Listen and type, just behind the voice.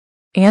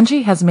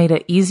Angie has made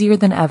it easier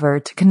than ever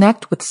to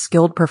connect with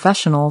skilled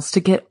professionals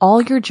to get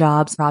all your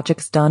jobs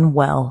projects done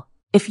well.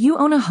 If you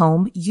own a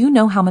home, you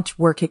know how much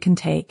work it can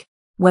take,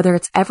 whether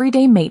it's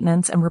everyday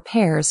maintenance and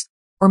repairs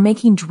or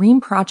making dream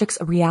projects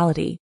a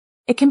reality.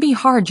 It can be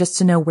hard just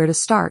to know where to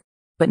start,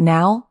 but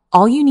now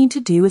all you need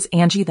to do is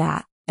Angie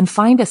that and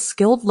find a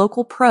skilled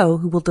local pro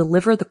who will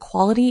deliver the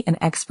quality and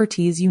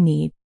expertise you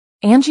need.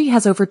 Angie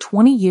has over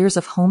 20 years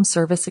of home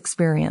service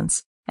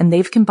experience, and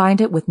they've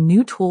combined it with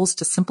new tools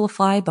to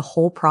simplify the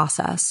whole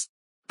process.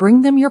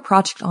 Bring them your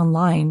project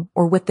online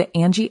or with the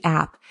Angie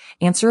app,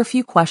 answer a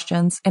few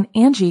questions, and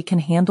Angie can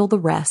handle the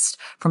rest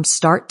from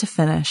start to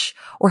finish,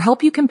 or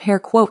help you compare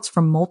quotes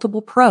from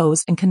multiple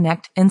pros and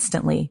connect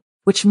instantly,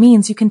 which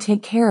means you can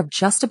take care of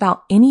just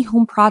about any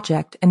home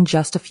project in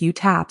just a few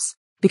taps.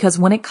 Because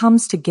when it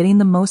comes to getting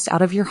the most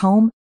out of your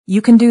home,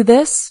 you can do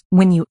this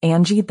when you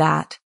Angie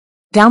that.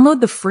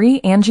 Download the free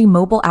Angie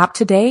mobile app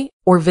today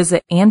or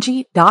visit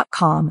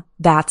Angie.com.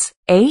 That's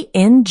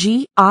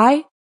ANGI.com.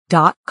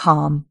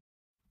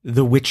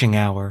 The Witching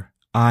Hour.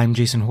 I'm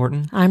Jason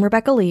Horton. I'm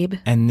Rebecca Lieb.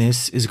 And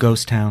this is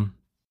Ghost Town.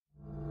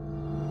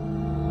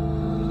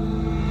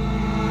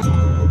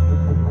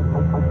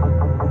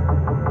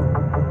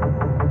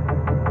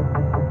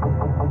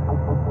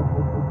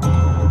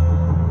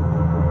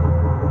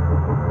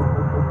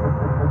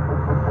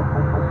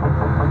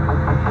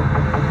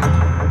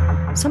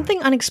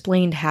 Something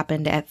unexplained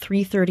happened at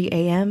 3:30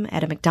 a.m.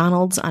 at a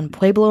McDonald's on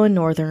Pueblo and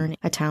Northern,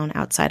 a town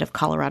outside of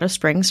Colorado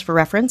Springs, for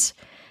reference.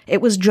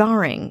 It was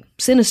jarring,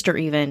 sinister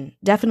even,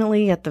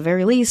 definitely, at the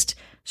very least,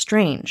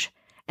 strange.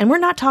 And we're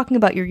not talking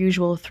about your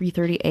usual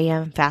 3:30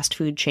 a.m. fast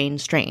food chain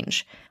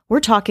strange. We're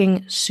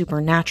talking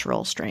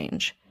supernatural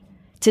strange.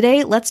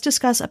 Today, let's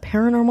discuss a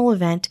paranormal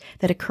event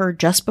that occurred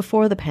just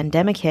before the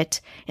pandemic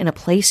hit in a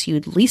place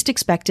you'd least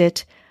expect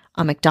it,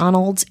 a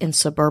McDonald's in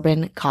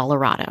suburban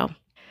Colorado.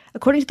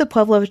 According to the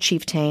Pueblo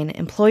chieftain,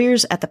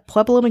 employers at the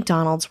Pueblo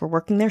McDonald's were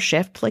working their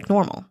shift like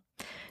normal.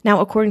 Now,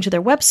 according to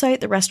their website,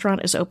 the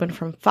restaurant is open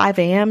from 5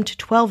 a.m. to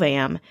 12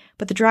 a.m.,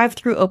 but the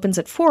drive-thru opens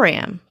at 4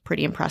 a.m.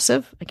 Pretty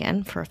impressive,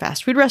 again, for a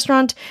fast food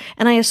restaurant,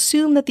 and I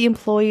assume that the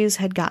employees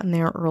had gotten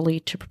there early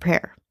to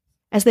prepare.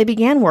 As they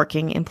began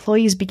working,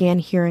 employees began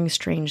hearing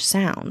strange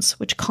sounds,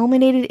 which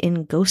culminated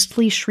in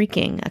ghostly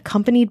shrieking,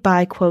 accompanied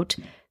by, quote,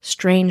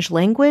 strange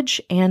language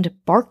and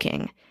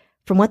barking,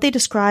 from what they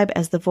describe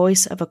as the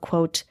voice of a,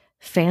 quote,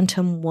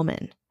 phantom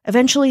woman.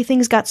 Eventually,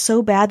 things got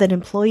so bad that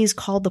employees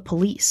called the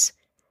police.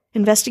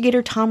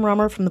 Investigator Tom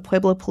Rummer from the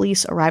Pueblo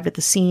Police arrived at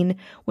the scene,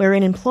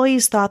 wherein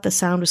employees thought the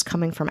sound was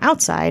coming from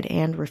outside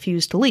and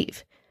refused to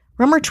leave.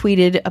 Rummer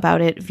tweeted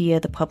about it via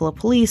the Pueblo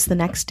Police the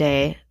next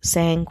day,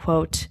 saying,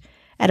 quote,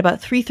 at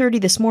about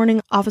 3:30 this morning,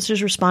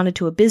 officers responded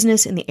to a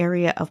business in the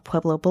area of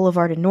Pueblo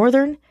Boulevard in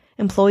Northern.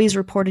 Employees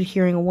reported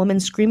hearing a woman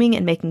screaming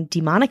and making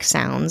demonic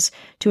sounds,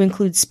 to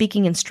include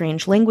speaking in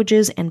strange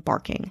languages and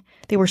barking.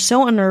 They were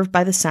so unnerved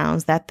by the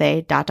sounds that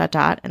they, ...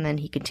 and then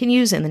he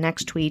continues in the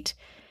next tweet,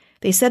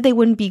 they said they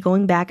wouldn't be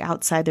going back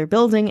outside their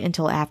building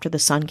until after the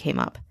sun came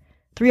up.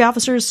 3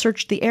 officers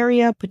searched the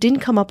area, but didn't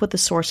come up with the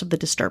source of the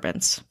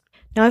disturbance.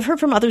 Now, I've heard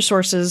from other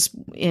sources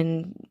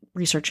in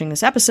researching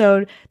this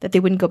episode that they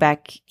wouldn't go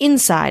back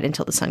inside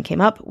until the sun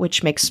came up,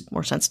 which makes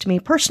more sense to me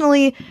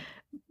personally,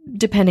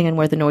 depending on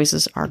where the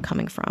noises are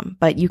coming from.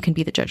 But you can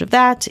be the judge of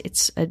that.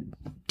 It's a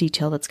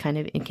detail that's kind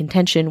of in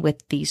contention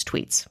with these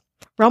tweets.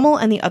 Rummel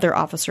and the other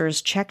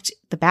officers checked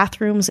the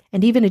bathrooms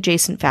and even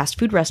adjacent fast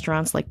food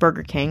restaurants like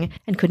Burger King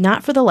and could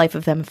not for the life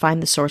of them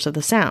find the source of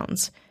the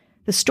sounds.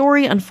 The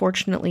story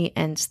unfortunately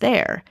ends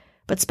there,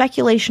 but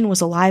speculation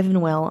was alive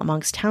and well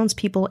amongst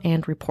townspeople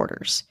and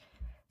reporters.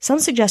 Some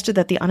suggested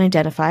that the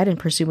unidentified and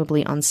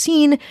presumably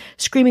unseen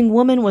screaming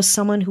woman was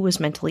someone who was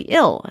mentally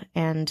ill,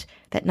 and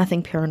that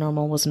nothing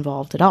paranormal was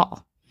involved at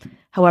all.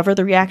 However,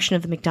 the reaction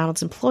of the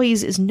McDonald's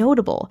employees is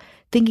notable,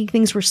 thinking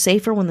things were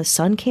safer when the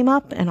sun came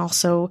up, and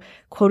also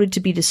quoted to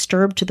be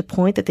disturbed to the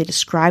point that they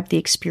described the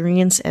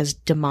experience as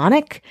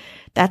demonic.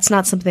 That's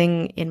not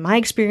something, in my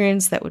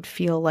experience, that would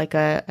feel like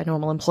a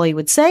normal employee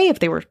would say if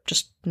they were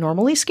just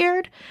normally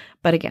scared.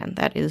 But again,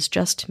 that is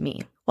just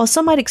me. While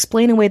some might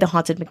explain away the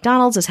haunted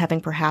McDonald's as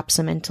having perhaps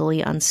a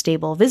mentally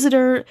unstable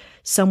visitor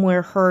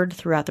somewhere heard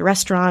throughout the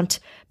restaurant,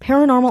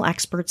 paranormal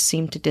experts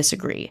seem to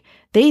disagree.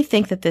 They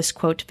think that this,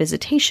 quote,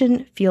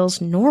 visitation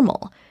feels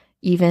normal,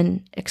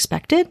 even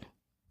expected.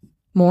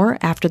 More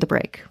after the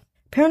break.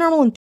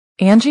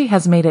 Angie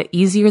has made it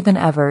easier than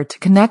ever to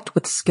connect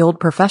with skilled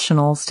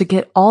professionals to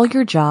get all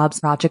your jobs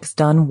projects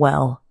done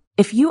well.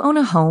 If you own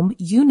a home,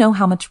 you know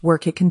how much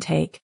work it can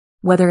take,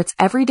 whether it's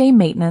everyday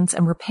maintenance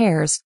and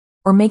repairs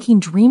or making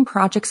dream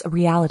projects a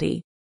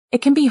reality.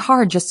 It can be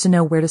hard just to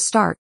know where to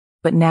start,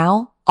 but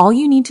now all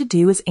you need to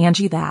do is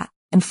Angie that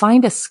and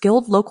find a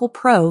skilled local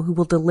pro who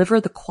will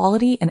deliver the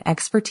quality and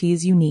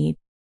expertise you need.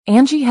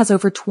 Angie has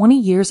over 20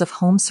 years of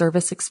home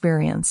service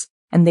experience,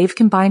 and they've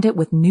combined it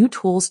with new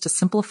tools to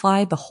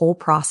simplify the whole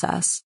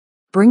process.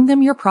 Bring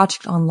them your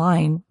project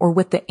online or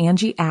with the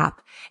Angie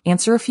app,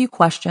 answer a few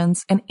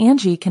questions, and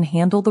Angie can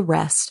handle the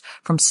rest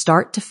from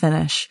start to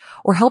finish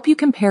or help you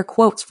compare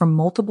quotes from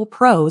multiple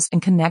pros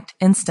and connect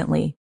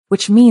instantly,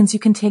 which means you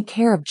can take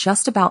care of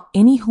just about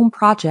any home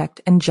project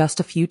in just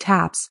a few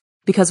taps.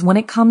 Because when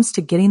it comes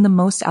to getting the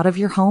most out of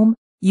your home,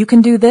 you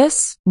can do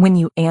this when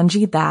you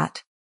Angie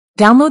that.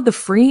 Download the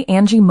free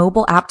Angie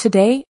mobile app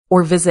today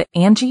or visit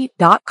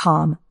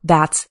Angie.com.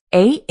 That's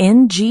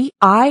ANGI.com.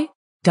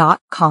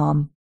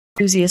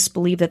 Enthusiasts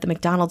believe that the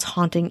McDonald's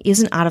haunting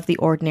isn't out of the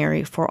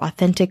ordinary for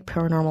authentic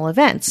paranormal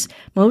events,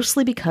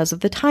 mostly because of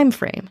the time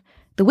frame.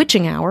 The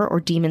witching hour, or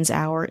demon's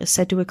hour, is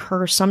said to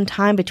occur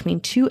sometime between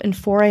 2 and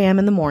 4 a.m.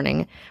 in the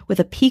morning, with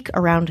a peak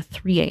around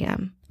 3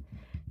 a.m.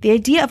 The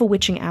idea of a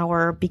witching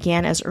hour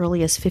began as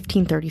early as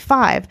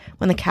 1535,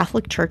 when the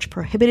Catholic Church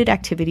prohibited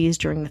activities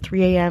during the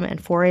 3 a.m.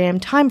 and 4 a.m.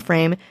 time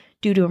frame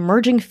due to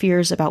emerging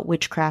fears about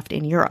witchcraft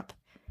in Europe.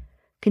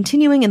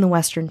 Continuing in the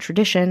Western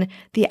tradition,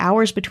 the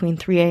hours between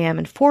 3 a.m.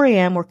 and 4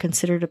 a.m. were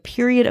considered a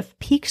period of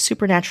peak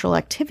supernatural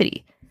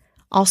activity,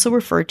 also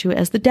referred to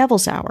as the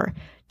Devil's Hour,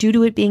 due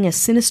to it being a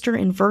sinister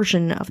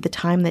inversion of the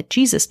time that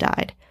Jesus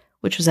died,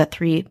 which was at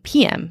 3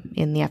 p.m.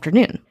 in the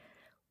afternoon.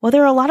 While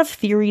there are a lot of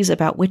theories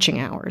about witching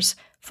hours,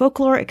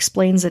 folklore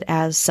explains it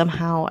as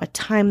somehow a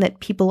time that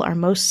people are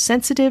most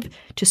sensitive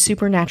to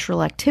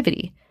supernatural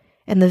activity,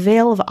 and the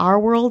veil of our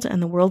world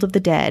and the world of the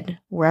dead,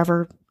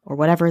 wherever or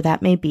whatever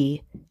that may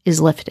be, is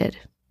lifted.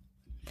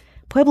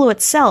 Pueblo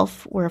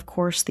itself, where of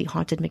course the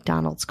haunted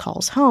McDonald's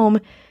calls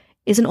home,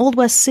 is an Old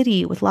West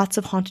city with lots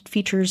of haunted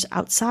features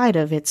outside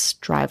of its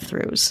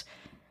drive-thrus.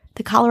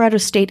 The Colorado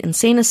State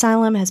Insane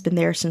Asylum has been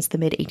there since the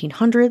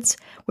mid-1800s,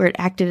 where it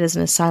acted as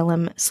an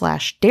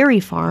asylum/dairy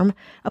farm,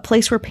 a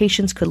place where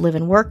patients could live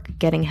and work,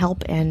 getting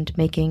help and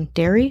making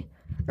dairy.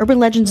 Urban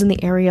legends in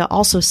the area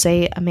also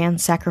say a man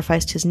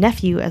sacrificed his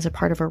nephew as a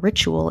part of a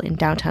ritual in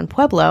downtown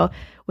Pueblo,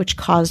 which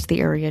caused the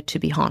area to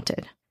be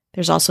haunted.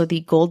 There's also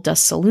the Gold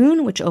Dust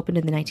Saloon, which opened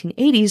in the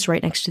 1980s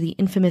right next to the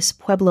infamous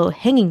Pueblo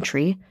hanging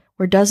tree,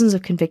 where dozens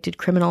of convicted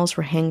criminals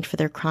were hanged for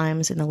their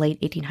crimes in the late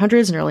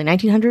 1800s and early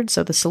 1900s,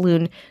 so the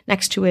saloon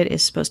next to it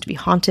is supposed to be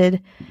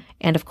haunted.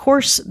 And of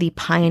course, the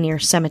Pioneer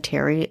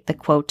Cemetery, the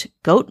quote,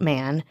 Goat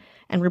Man,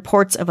 and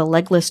reports of a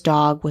legless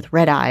dog with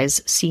red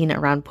eyes seen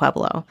around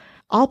Pueblo,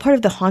 all part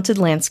of the haunted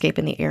landscape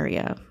in the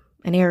area.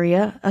 An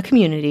area, a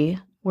community,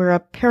 where a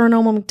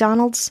paranormal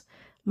McDonald's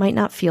might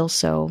not feel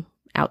so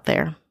out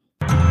there.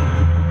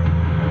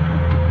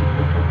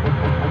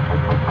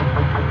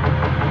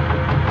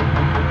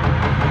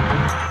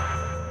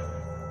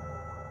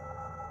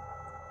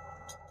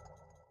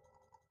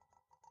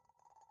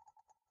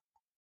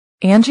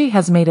 Angie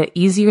has made it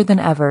easier than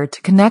ever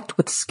to connect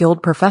with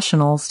skilled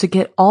professionals to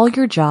get all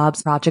your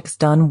jobs projects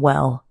done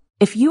well.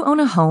 If you own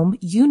a home,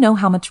 you know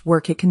how much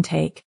work it can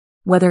take,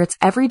 whether it's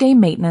everyday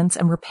maintenance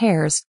and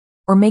repairs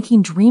or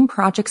making dream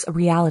projects a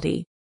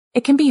reality.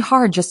 It can be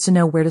hard just to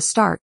know where to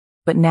start,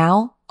 but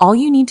now all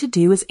you need to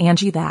do is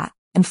Angie that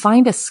and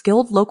find a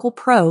skilled local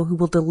pro who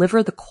will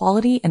deliver the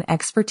quality and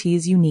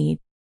expertise you need.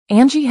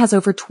 Angie has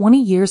over 20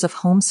 years of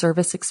home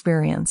service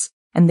experience,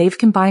 and they've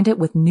combined it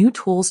with new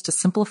tools to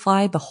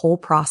simplify the whole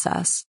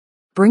process.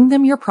 Bring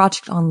them your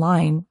project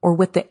online or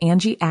with the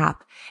Angie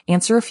app,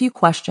 answer a few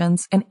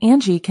questions, and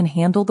Angie can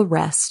handle the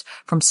rest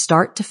from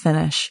start to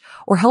finish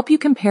or help you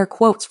compare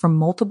quotes from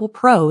multiple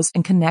pros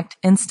and connect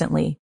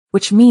instantly,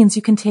 which means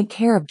you can take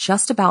care of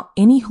just about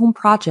any home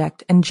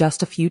project in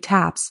just a few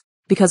taps.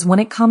 Because when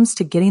it comes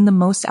to getting the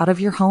most out of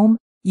your home,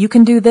 you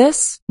can do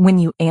this when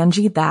you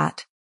Angie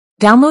that.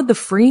 Download the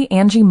free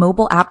Angie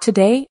mobile app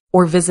today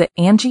or visit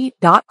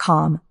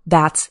Angie.com.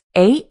 That's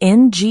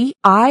ANGI.com.